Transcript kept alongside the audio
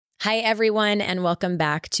Hi, everyone, and welcome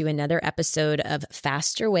back to another episode of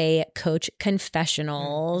Faster Way Coach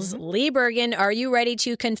Confessionals. Lee Bergen, are you ready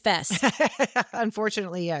to confess?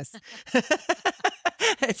 Unfortunately, yes.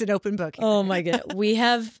 It's an open book. Oh my God. We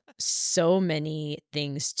have so many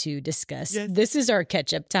things to discuss. Yes. This is our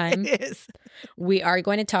catch-up time. It is. We are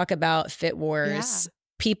going to talk about Fit Wars. Yeah.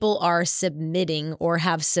 People are submitting or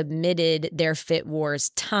have submitted their Fit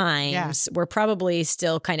Wars times. Yeah. We're probably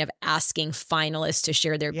still kind of asking finalists to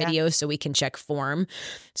share their videos so we can check form.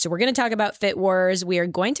 So we're going to talk about Fit Wars. We are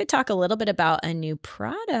going to talk a little bit about a new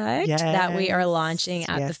product that we are launching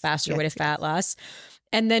at the Faster Way to Fat Loss.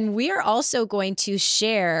 And then we are also going to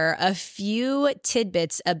share a few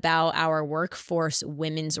tidbits about our Workforce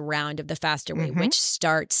Women's Round of the Faster Way, which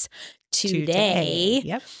starts today.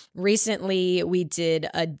 Yep. Recently, we did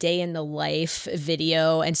a day in the life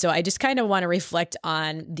video. And so I just kind of want to reflect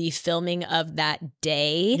on the filming of that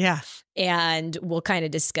day. Yeah. And we'll kind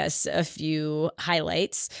of discuss a few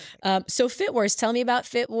highlights. So Fit Wars, tell me about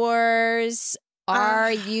Fit Wars.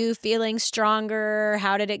 Are you feeling stronger?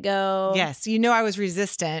 How did it go? Yes. You know, I was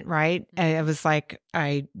resistant, right? I was like,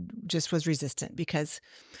 I just was resistant because,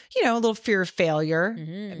 you know, a little fear of failure.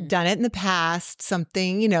 I've done it in the past,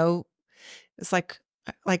 something, you know, it's like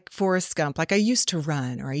Forrest Gump, like I used to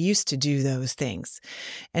run or I used to do those things.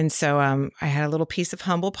 And so I had a little piece of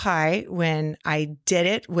humble pie when I did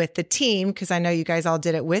it with the team, because I know you guys all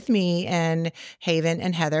did it with me and Haven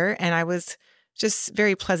and Heather. And I was just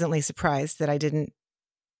very pleasantly surprised that it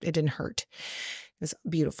didn't hurt. It was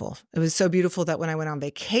beautiful. It was so beautiful that when I went on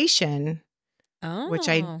vacation, which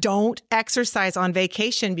I don't exercise on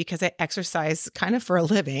vacation because I exercise kind of for a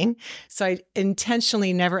living. So I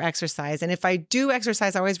intentionally never exercise. And if I do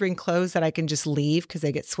exercise, I always bring clothes that I can just leave because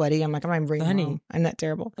they get sweaty. I'm like, I'm not bringing them home. I'm that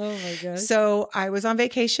terrible. Oh my gosh. So I was on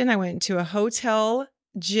vacation. I went to a hotel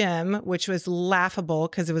gym, which was laughable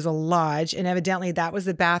because it was a lodge. And evidently that was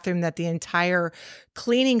the bathroom that the entire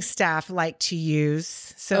cleaning staff liked to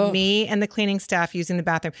use. So me and the cleaning staff using the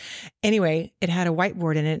bathroom. Anyway, it had a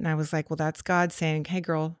whiteboard in it. And I was like, well, that's God saying, hey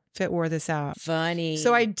girl, Fit wore this out. Funny.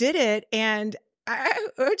 So I did it. And I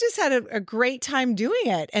just had a great time doing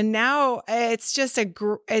it. And now it's just I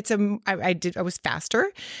was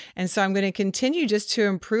faster. And so I'm going to continue just to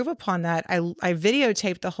improve upon that. I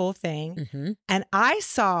videotaped the whole thing and I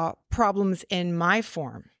saw problems in my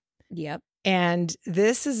form. Yep. And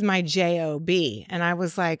this is my JOB. And I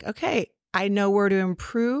was like, okay, I know where to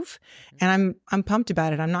improve and I'm pumped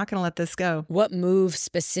about it. I'm not going to let this go. What move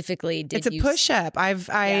specifically did you? It's a push-up. I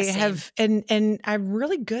have, and I'm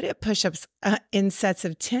really good at push-ups in sets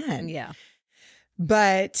of 10. Yeah.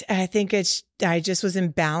 But I think I just was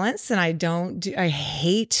imbalanced and I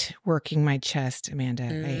hate working my chest, Amanda.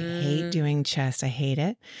 I hate doing chest. I hate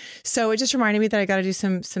it. So it just reminded me that I got to do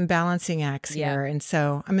some balancing acts here. And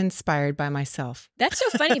so I'm inspired by myself. That's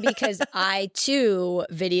so funny because I too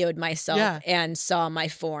videoed myself and saw my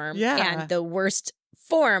form. Yeah. And the worst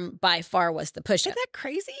form by far was the push-up. Isn't that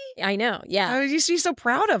crazy? I know. Yeah. I used to be so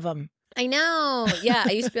proud of them. I know. Yeah.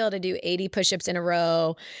 I used to be able to do 80 push-ups in a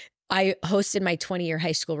row. I hosted my 20-year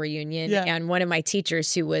high school reunion and one of my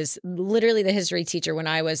teachers who was literally the history teacher when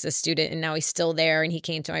I was a student and now he's still there and he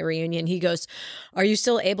came to my reunion. He goes, are you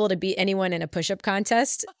still able to beat anyone in a push-up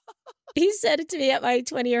contest? He said it to me at my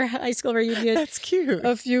 20-year high school reunion. That's cute.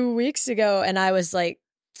 A few weeks ago. And I was like,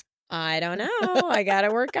 I don't know. I got to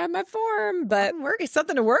work on my form, but it's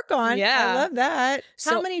something to work on. Yeah. I love that.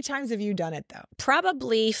 So, how many times have you done it though?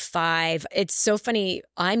 Probably 5. It's so funny.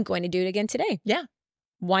 I'm going to do it again today. Yeah.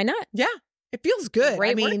 Why not? Yeah. It feels good.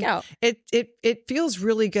 Great workout. It feels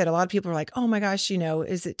really good. A lot of people are like, oh my gosh, you know,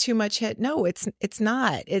 is it too much hit? No, it's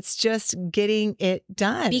not. It's just getting it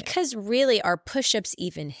done. Because really our push-ups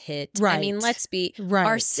even hit. Right. I mean, let's be,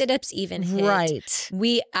 our sit-ups even hit. Right.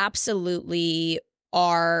 We absolutely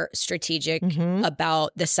are strategic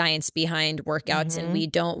about the science behind workouts and we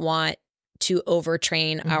don't want to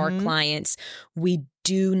overtrain our clients. We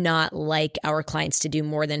do not like our clients to do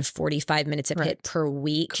more than 45 minutes of HIIT per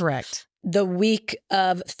week. Correct. The week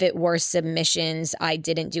of Fit Wars submissions, I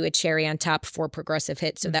didn't do a cherry on top for progressive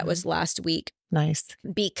HIIT. So that was last week. Nice.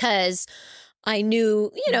 Because I knew,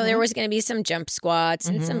 you know, there was going to be some jump squats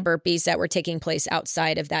and some burpees that were taking place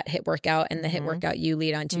outside of that HIIT workout and the HIIT workout you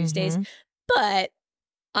lead on Tuesdays. But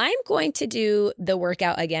I'm going to do the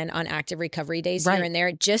workout again on active recovery days here and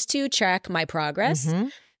there just to track my progress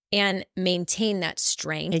and maintain that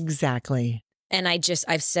strength. Exactly. And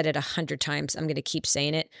I've said it 100 times. I'm going to keep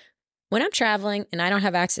saying it. When I'm traveling and I don't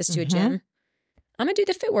have access to a gym, I'm going to do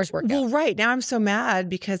the Fit Wars workout. Well, right. Now I'm so mad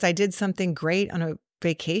because I did something great on a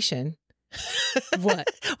vacation What?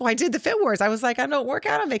 Well, I did the Fit Wars. I was like, I don't work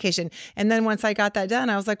out on vacation. And then once I got that done,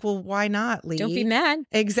 I was like, well, why not, Lee? Don't be mad.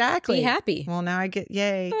 Exactly. Be happy. Well, now I get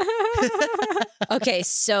yay. Okay,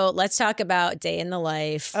 so let's talk about day in the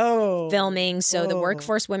life. Filming. So the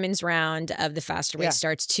Workforce Women's Round of the Faster Way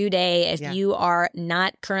starts today. If you are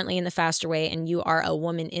not currently in the Faster Way and you are a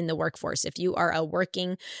woman in the workforce, if you are a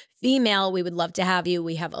working female, we would love to have you.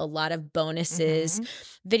 We have a lot of bonuses,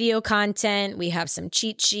 video content. We have some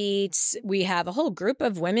cheat sheets. We have a whole group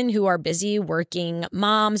of women who are busy working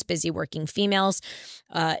moms, busy working females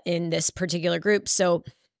in this particular group. So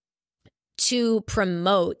to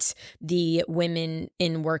promote the Women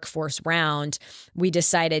in Workforce round, we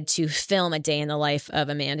decided to film a day in the life of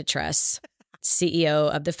Amanda Tress, CEO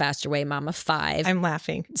of the Faster Way, mom of 5. I'm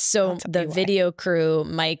laughing. So the video crew,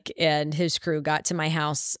 Mike and his crew, got to my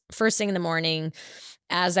house first thing in the morning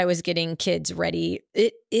as I was getting kids ready.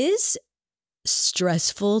 It is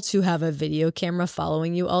stressful to have a video camera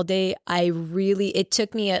following you all day. It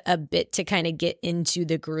took me a bit to kind of get into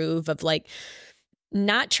the groove of like,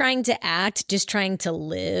 not trying to act, just trying to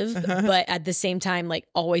live, but at the same time, like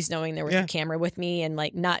always knowing there was a camera with me and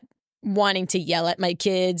like not wanting to yell at my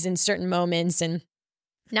kids in certain moments and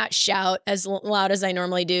not shout as loud as I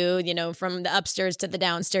normally do, you know, from the upstairs to the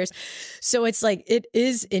downstairs. So it's like, it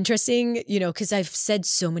is interesting, you know, because I've said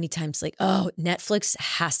so many times like, oh, Netflix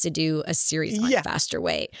has to do a series on Faster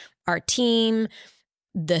Way. Our team,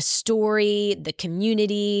 the story, the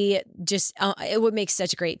community, just it would make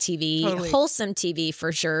such great TV, wholesome TV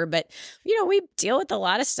for sure. But, you know, we deal with a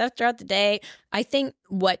lot of stuff throughout the day. I think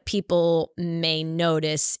what people may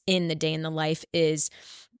notice in the day in the life is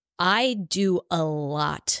I do a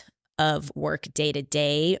lot of work day to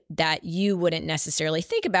day that you wouldn't necessarily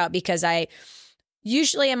think about because I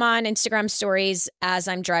usually am on Instagram stories as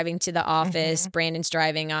I'm driving to the office. Brandon's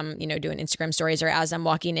driving. I'm, you know, doing Instagram stories, or as I'm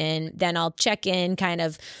walking in, then I'll check in kind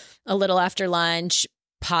of a little after lunch,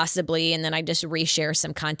 possibly. And then I just reshare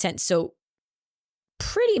some content. So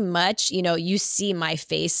pretty much, you know, you see my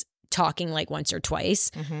face talking like once or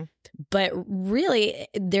twice, but really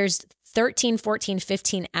there's 13, 14,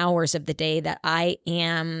 15 hours of the day that I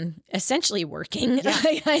am essentially working.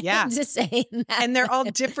 I'm just saying that. And they're all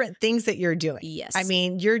different things that you're doing. Yes. I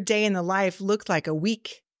mean, your day in the life looked like a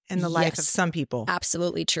week in the life of some people.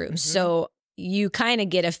 Absolutely true. So you kind of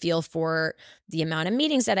get a feel for the amount of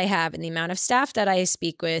meetings that I have and the amount of staff that I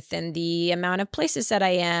speak with and the amount of places that I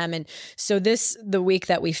am. And so the week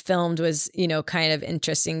that we filmed was, you know, kind of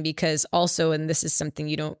interesting because also, and this is something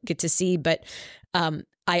you don't get to see, but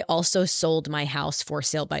I also sold my house for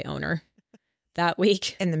sale by owner that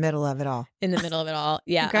week. In the middle of it all. In the middle of it all.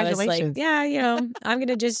 Yeah. Congratulations. I was like, yeah, you know, I'm going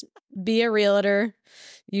to just be a realtor,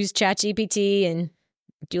 use ChatGPT and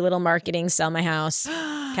do little marketing, sell my house,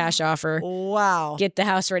 cash offer. Wow. Get the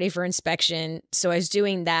house ready for inspection. So I was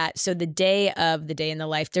doing that. So the day of the day in the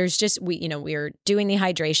life, there's just, we were doing the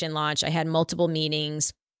hydration launch. I had multiple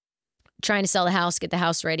meetings, trying to sell the house, get the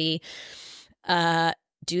house ready,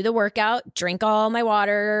 do the workout, drink all my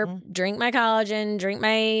water, drink my collagen, drink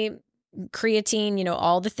my creatine, you know,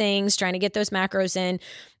 all the things, trying to get those macros in.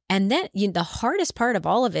 And then the hardest part of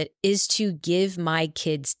all of it is to give my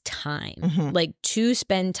kids time, like to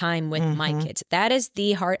spend time with my kids. That is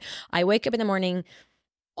the hard. I wake up in the morning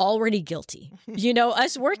already guilty. You know,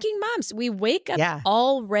 us working moms, we wake up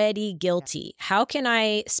already guilty. How can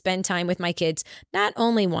I spend time with my kids? Not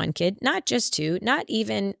only one kid, not just 2, not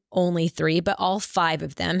even only 3, but all 5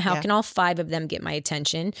 of them. How can all 5 of them get my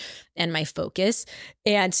attention and my focus?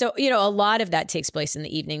 And so, you know, a lot of that takes place in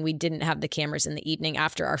the evening. We didn't have the cameras in the evening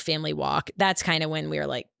after our family walk. That's kind of when we were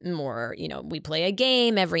like more, you know, we play a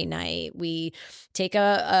game every night. We take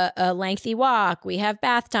a lengthy walk. We have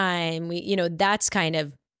bath time. We, you know, that's kind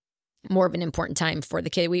of more of an important time for the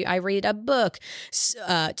kid. I read a book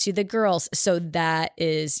to the girls. So that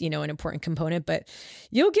is, you know, an important component, but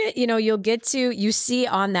you see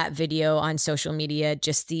on that video on social media,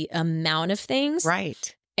 just the amount of things.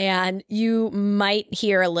 Right. And you might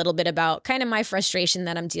hear a little bit about kind of my frustration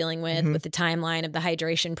that I'm dealing with the timeline of the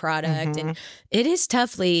hydration product. And it is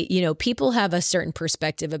toughly, you know, people have a certain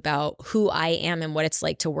perspective about who I am and what it's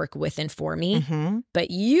like to work with and for me. But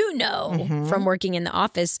you know, from working in the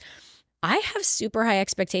office, I have super high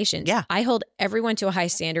expectations. Yeah. I hold everyone to a high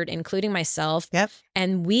standard, including myself. Yep.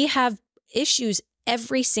 And we have issues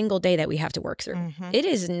every single day that we have to work through. It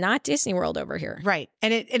is not Disney World over here. Right.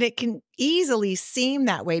 And it can easily seem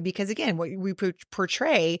that way because, again, what we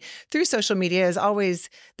portray through social media is always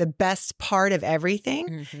the best part of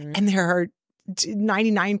everything. And there are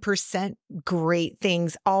 99% great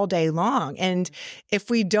things all day long. And if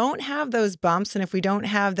we don't have those bumps and if we don't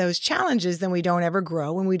have those challenges, then we don't ever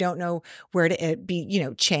grow and we don't know where to be,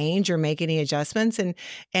 change or make any adjustments.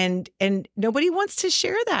 And nobody wants to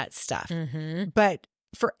share that stuff. Mm-hmm. But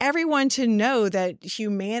for everyone to know that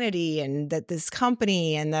humanity and that this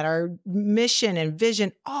company and that our mission and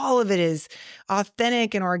vision, all of it is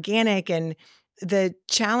authentic and organic, and the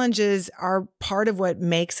challenges are part of what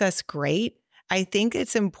makes us great. I think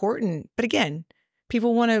it's important. But again,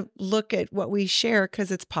 people want to look at what we share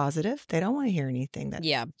because it's positive. They don't want to hear anything that's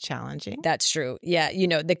challenging. That's true. Yeah.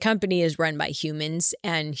 The company is run by humans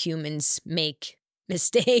and humans make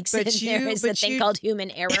mistakes. But there is a thing called human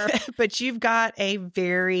error. But you've got a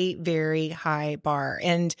very, very high bar.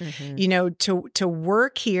 And, to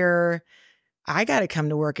work here, I got to come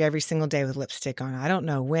to work every single day with lipstick on. I don't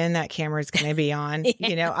know when that camera is going to be on.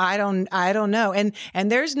 I don't know.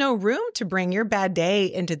 And there's no room to bring your bad day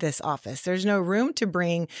into this office. There's no room to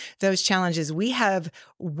bring those challenges. We have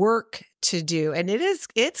work to do, and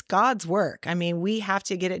it's God's work. I mean, we have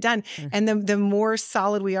to get it done. Mm-hmm. And the more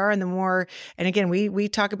solid we are, and the more, and again, we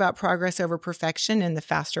talk about progress over perfection in the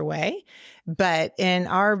faster way, but in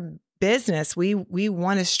our business, we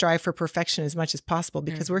want to strive for perfection as much as possible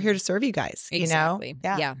because we're here to serve you guys. Exactly.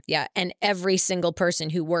 Yeah. And every single person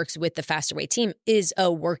who works with the Faster Way team is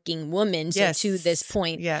a working woman. So to this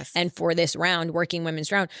point, and for this round, Working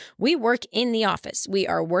Women's Round, we work in the office. We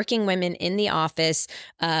are working women in the office.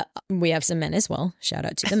 We have some men as well. Shout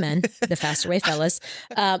out to the men, the Faster Way fellas.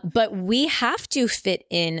 But we have to fit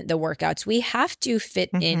in the workouts. We have to fit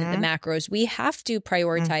in the macros. We have to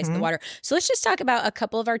prioritize the water. So let's just talk about a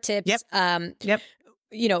couple of our tips. Yep.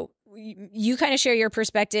 You kind of share your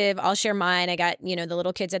perspective. I'll share mine. I got, the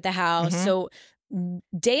little kids at the house. So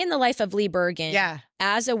day in the life of Lee Bergen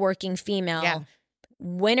as a working female,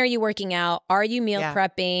 when are you working out? Are you meal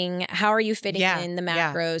prepping? How are you fitting in the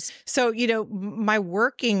macros? So, my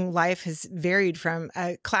working life has varied from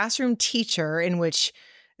a classroom teacher in which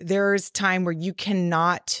there's time where you can't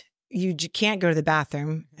go to the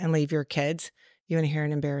bathroom and leave your kids. You want to hear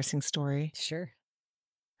an embarrassing story? Sure.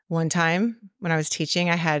 One time when I was teaching,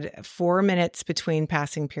 I had 4 minutes between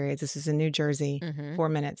passing periods. This is in New Jersey, 4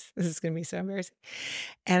 minutes. This is going to be so embarrassing.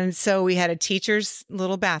 And so we had a teacher's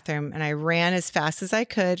little bathroom, and I ran as fast as I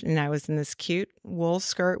could. And I was in this cute wool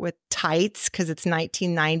skirt with tights because it's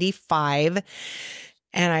 1995.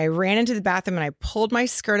 And I ran into the bathroom and I pulled my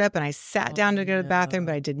skirt up and I sat down to go to the bathroom,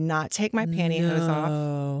 but I did not take my pantyhose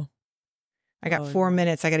off. I got 4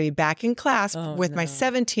 minutes. I got to be back in class with my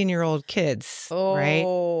 17-year-old kids, right?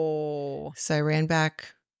 So I ran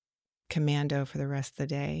back commando for the rest of the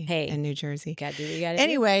day in New Jersey. Gotta do what you gotta do.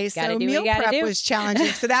 Anyway, so meal prep was challenging.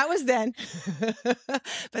 So that was then.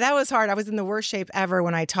 But that was hard. I was in the worst shape ever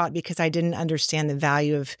when I taught because I didn't understand the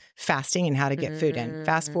value of fasting and how to get food in.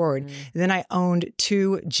 Fast forward. Then I owned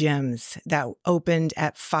 2 gyms that opened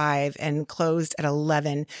at 5 and closed at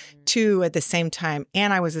 11, 2 at the same time.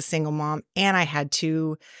 And I was a single mom and I had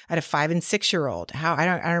a 5 and 6-year-old. I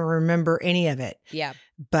don't remember any of it. Yeah.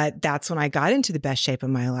 But that's when I got into the best shape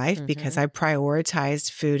of my life because I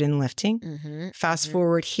prioritized food and lifting. Fast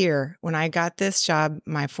forward here. When I got this job,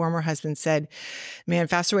 my former husband said, man,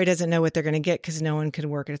 Faster Way doesn't know what they're going to get because no one can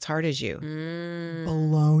work as hard as you.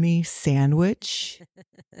 Bologna sandwich.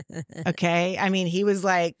 Okay. I mean, he was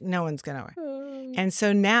like, no one's going to work. And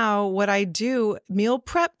so now what I do, meal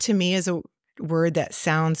prep to me is a word that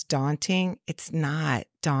sounds daunting. It's not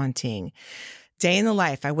daunting. Day in the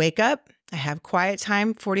life. I wake up. I have quiet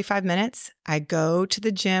time, 45 minutes. I go to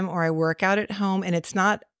the gym or I work out at home, and it's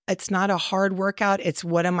not a hard workout. It's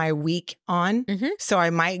what am I weak on? So I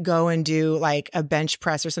might go and do like a bench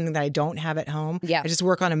press or something that I don't have at home. I just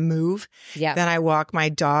work on a move. Then I walk my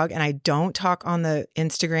dog, and I don't talk on the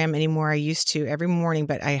Instagram anymore. I used to every morning,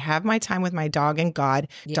 but I have my time with my dog and God.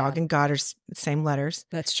 Dog and God are same letters.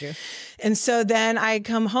 That's true. And so then I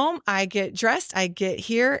come home, I get dressed, I get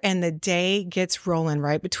here, and the day gets rolling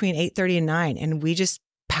right between 8:30 and 9. And we just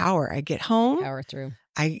power. I get home. Power through.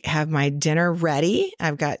 I have my dinner ready.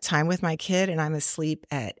 I've got time with my kid, and I'm asleep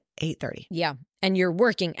at 8:30. Yeah. And you're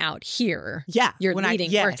working out here. Yeah. You're leading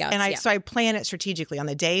workouts. And so I plan it strategically. On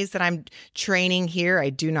the days that I'm training here, I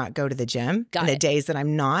do not go to the gym. Got the it. days that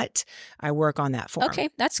I'm not, I work on that form. Okay.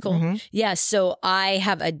 That's cool. Yeah. So I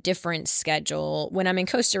have a different schedule. When I'm in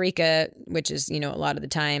Costa Rica, which is, a lot of the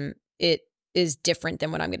time, it is different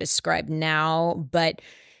than what I'm going to describe now. But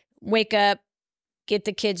wake up, get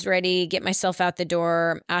the kids ready, get myself out the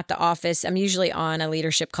door at the office. I'm usually on a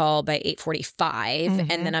leadership call by 8:45,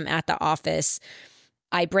 and then I'm at the office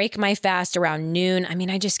I break my fast around noon. I mean,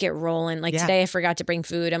 I just get rolling. Like today I forgot to bring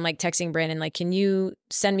food. I'm like texting Brandon, like, can you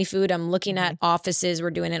send me food? I'm looking at offices.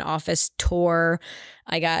 We're doing an office tour.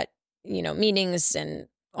 I got, meetings and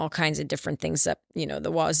all kinds of different things up,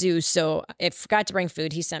 the wazoo. So I forgot to bring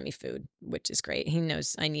food. He sent me food, which is great. He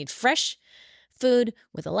knows I need fresh food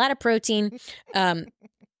with a lot of protein.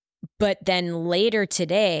 But then later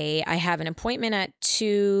today, I have an appointment at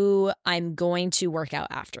 2. I'm going to work out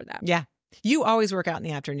after that. Yeah. You always work out in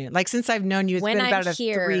the afternoon. Like since I've known you, it's been about a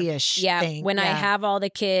 3-ish thing. When I have all the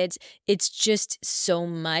kids, it's just so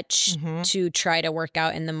much to try to work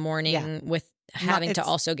out in the morning with having to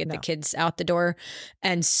also get the kids out the door.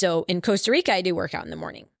 And so in Costa Rica, I do work out in the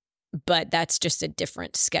morning, but that's just a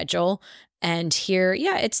different schedule. And here,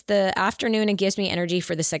 it's the afternoon. It gives me energy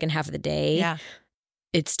for the second half of the day. Yeah.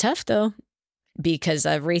 It's tough though, because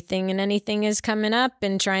everything and anything is coming up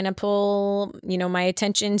and trying to pull, my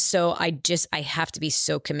attention. So I have to be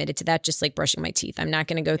so committed to that, just like brushing my teeth. I'm not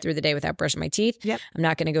going to go through the day without brushing my teeth. Yep. I'm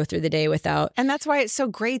not going to go through the day without. And that's why it's so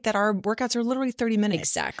great that our workouts are literally 30 minutes.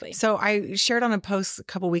 Exactly. So I shared on a post a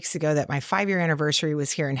couple weeks ago that my 5-year anniversary was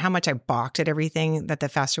here and how much I balked at everything that the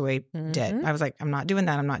Faster Way did. I was like, I'm not doing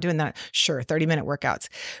that. I'm not doing that. Sure. 30-minute workouts.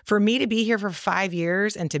 For me to be here for 5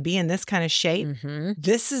 years and to be in this kind of shape,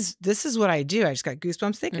 this is what I do. I just got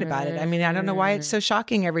goosebumps thinking about it. I mean, I don't know why it's so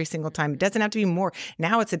shocking every single time. It doesn't have to be more.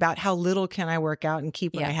 Now it's about how little can I work out and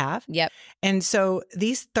keep what I have. Yep. And so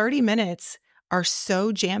these 30 minutes are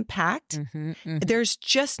so jam-packed. There's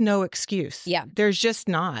just no excuse. Yeah. There's just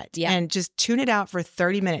not. Yeah. And just tune it out for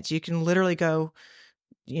 30 minutes. You can literally go,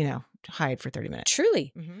 hide for 30 minutes.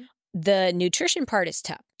 Truly. The nutrition part is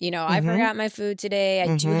tough. I forgot my food today.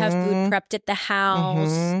 I do have food prepped at the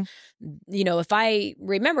house. If I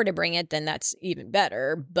remember to bring it, then that's even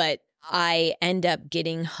better. But I end up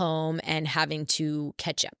getting home and having to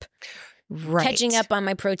catch up. Right. Catching up on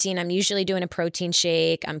my protein. I'm usually doing a protein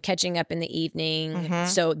shake. I'm catching up in the evening.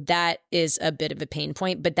 So that is a bit of a pain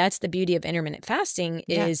point. But that's the beauty of intermittent fasting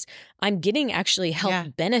is I'm getting actually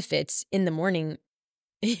health benefits in the morning.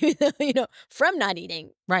 From not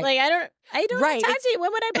eating. Right. Like I don't have time to eat.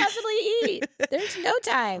 When would I possibly eat? There's no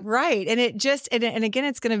time. Right. And it just, and again,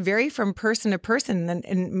 it's going to vary from person to person.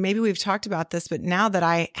 And maybe we've talked about this, but now that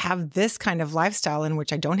I have this kind of lifestyle in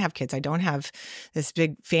which I don't have kids, I don't have this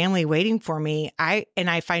big family waiting for me.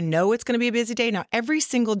 If I know it's going to be a busy day, now every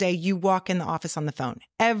single day you walk in the office on the phone,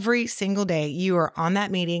 every single day you are on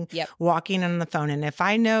that meeting, walking on the phone. And if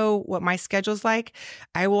I know what my schedule's like,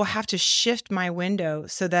 I will have to shift my window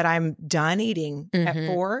so that I'm done eating at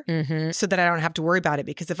 4 so that I don't have to worry about it.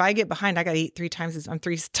 Because if I get behind, I got to eat 3 times. I'm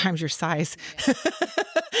 3 times your size.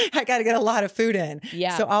 I got to get a lot of food in.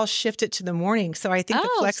 Yeah. So I'll shift it to the morning. So I think the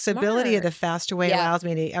flexibility of the Faster Way allows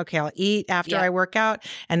me to, I'll eat after I work out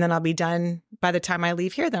and then I'll be done by the time I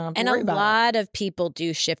leave here. Then I'll worry about it. And a lot of people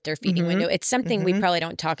do shift their feeding window. It's something we probably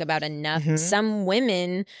don't talk about enough. Some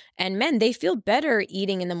women and men, they feel better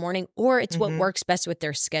eating in the morning, or it's what works best with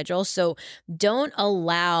their schedule. So don't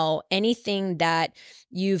allow anything that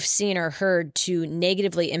you've seen or heard to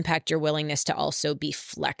negatively impact your willingness to also be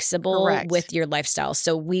flexible with your lifestyle.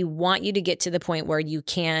 So we want you to get to the point where you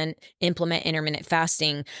can implement intermittent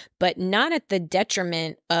fasting, but not at the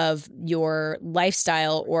detriment of your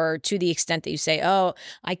lifestyle or to the extent that you say, oh,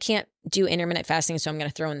 I can't do intermittent fasting, so I'm going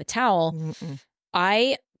to throw in the towel.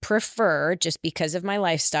 I prefer, just because of my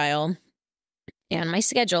lifestyle and my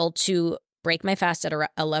schedule, to break my fast at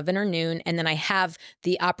 11 or noon, and then I have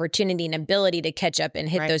the opportunity and ability to catch up and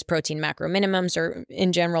hit those protein macro minimums, or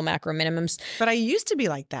in general macro minimums. But I used to be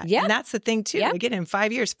like that. Yeah. And that's the thing too. Again, in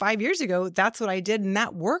 5 years ago, that's what I did and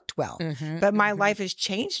that worked well. But my life has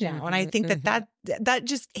changed now. And I think that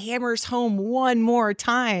just hammers home one more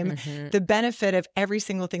time the benefit of every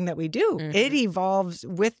single thing that we do. It evolves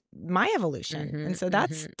with my evolution. And so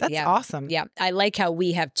that's awesome. Yeah. I like how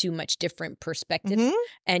we have too much different perspectives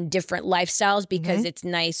and different lifestyles, because it's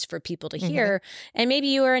nice for people to hear. And maybe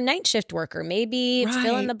you are a night shift worker. Maybe it's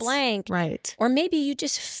fill in the blank. Right. Or maybe you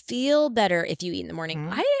just feel better if you eat in the morning.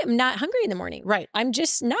 I am not hungry in the morning. Right. I'm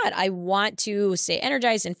just not. I want to stay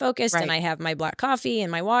energized and focused, and I have my black coffee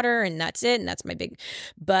and my water, and that's it. And that's my big,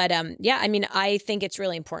 but I mean, I think it's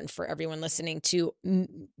really important for everyone listening to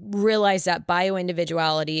realize that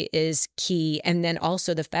bioindividuality is key. And then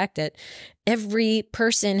also the fact that every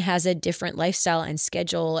person has a different lifestyle and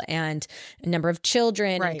schedule and a number of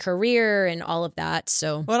children and career and all of that.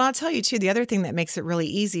 So, well, and I'll tell you too, the other thing that makes it really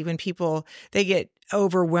easy when people, they get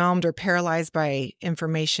overwhelmed or paralyzed by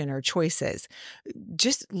information or choices,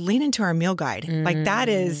 just lean into our meal guide. Like that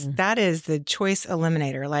is the choice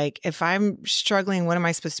eliminator. Like if I'm struggling, what am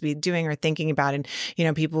I supposed to be doing or thinking about? And, you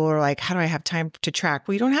know, people are like, how do I have time to track?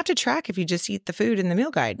 Well, you don't have to track if you just eat the food in the meal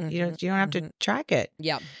guide. You don't have to track it.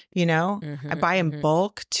 Yeah. You know, I buy in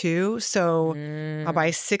bulk too. So I'll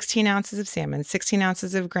buy 16 ounces of salmon, 16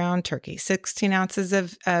 ounces of ground turkey, 16 ounces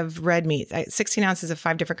of red meat, 16 ounces of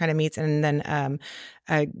 5 different kind of meats, and then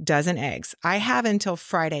a dozen eggs. I have until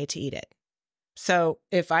Friday to eat it. So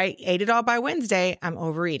if I ate it all by Wednesday, I'm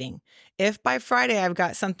overeating. If by Friday I've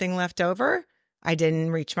got something left over, I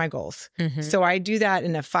didn't reach my goals. So I do that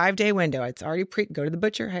in a 5-day window. It's already go to the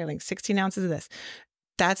butcher. Hey, like 16 ounces of this.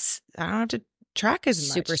 I don't have to track as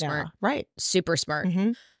much. Super smart. Right. Super smart.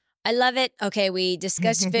 I love it. Okay, we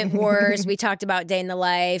discussed Fit Wars. We talked about Day in the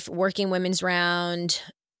Life, Working Women's Round,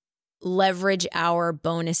 leverage our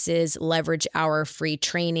bonuses, leverage our free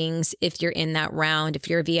trainings. If you're in that round, if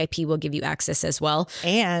you're a VIP, we'll give you access as well.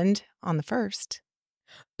 And on the 1st.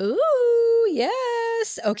 Ooh,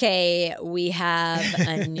 yes. Okay, we have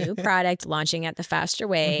a new product launching at the Faster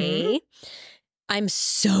Way. I'm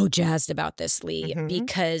so jazzed about this, Lee,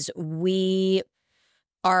 because we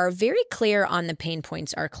are very clear on the pain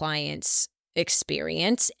points our clients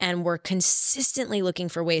experience, and we're consistently looking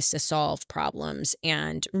for ways to solve problems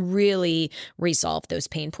and really resolve those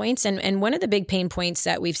pain points. And one of the big pain points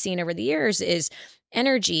that we've seen over the years is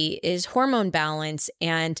energy, is hormone balance.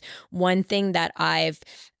 And one thing that I've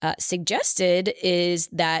suggested is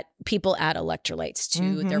that people add electrolytes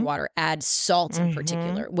to their water, add salt in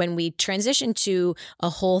particular. When we transition to a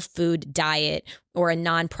whole food diet or a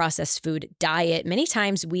non-processed food diet, many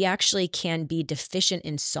times we actually can be deficient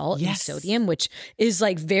in salt and sodium, which is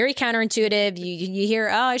like very counterintuitive. You hear,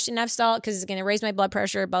 oh, I shouldn't have salt because it's going to raise my blood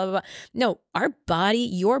pressure, blah, blah, blah. No,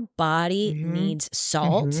 your body needs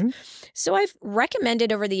salt. So I've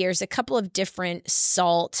recommended over the years a couple of different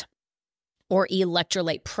salt or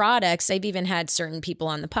electrolyte products. I've even had certain people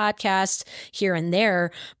on the podcast here and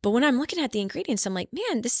there. But when I'm looking at the ingredients, I'm like,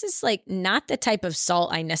 man, this is like not the type of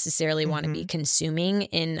salt I necessarily want to be consuming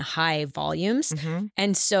in high volumes.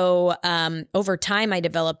 And so over time, I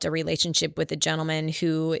developed a relationship with a gentleman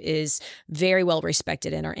who is very well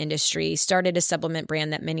respected in our industry, started a supplement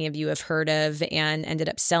brand that many of you have heard of, and ended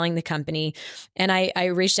up selling the company. And I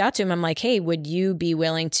reached out to him. I'm like, hey, would you be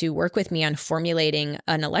willing to work with me on formulating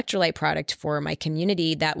an electrolyte product for my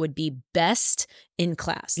community that would be best in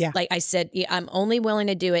class? Like I said, I'm only willing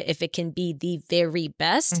to do it if it can be the very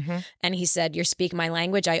best. And he said, you're speaking my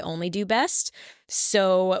language. I only do best.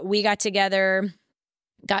 So we got together,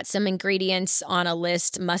 got some ingredients on a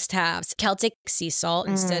list, must-haves: Celtic sea salt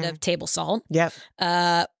instead of table salt.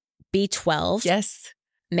 B12.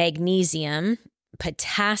 Magnesium,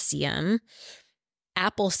 potassium,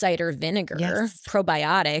 apple cider vinegar,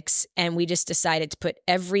 probiotics, and we just decided to put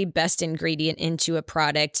every best ingredient into a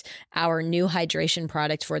product, our new hydration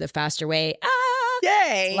product for the Faster Way.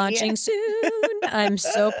 Yay! Launching soon. I'm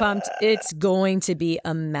so pumped. It's going to be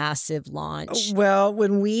a massive launch. Well,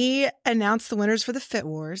 when we announce the winners for the Fit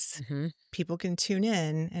Wars, people can tune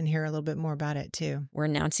in and hear a little bit more about it too. We're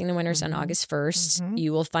announcing the winners on August 1st.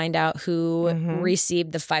 You will find out who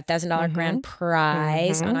received the $5,000 grand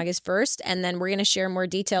prize on August 1st. And then we're going to share more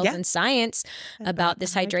details and science about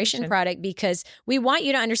this hydration product, because we want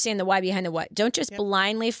you to understand the why behind the what. Don't just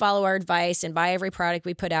blindly follow our advice and buy every product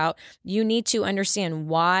we put out. You need to understand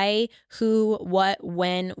why, who, what,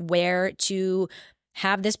 when, where to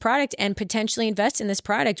have this product and potentially invest in this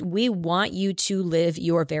product. We want you to live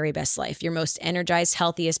your very best life, your most energized,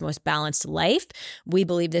 healthiest, most balanced life. We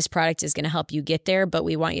believe this product is going to help you get there, but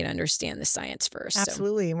we want you to understand the science first.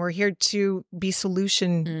 Absolutely. And we're here to be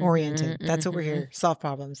solution oriented. That's what we're here. Solve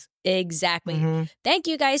problems. Exactly. Thank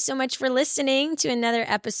you guys so much for listening to another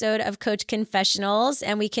episode of Coach Confessionals.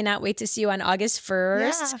 And we cannot wait to see you on August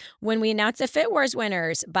 1st when we announce the Fit Wars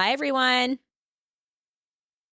winners. Bye, everyone.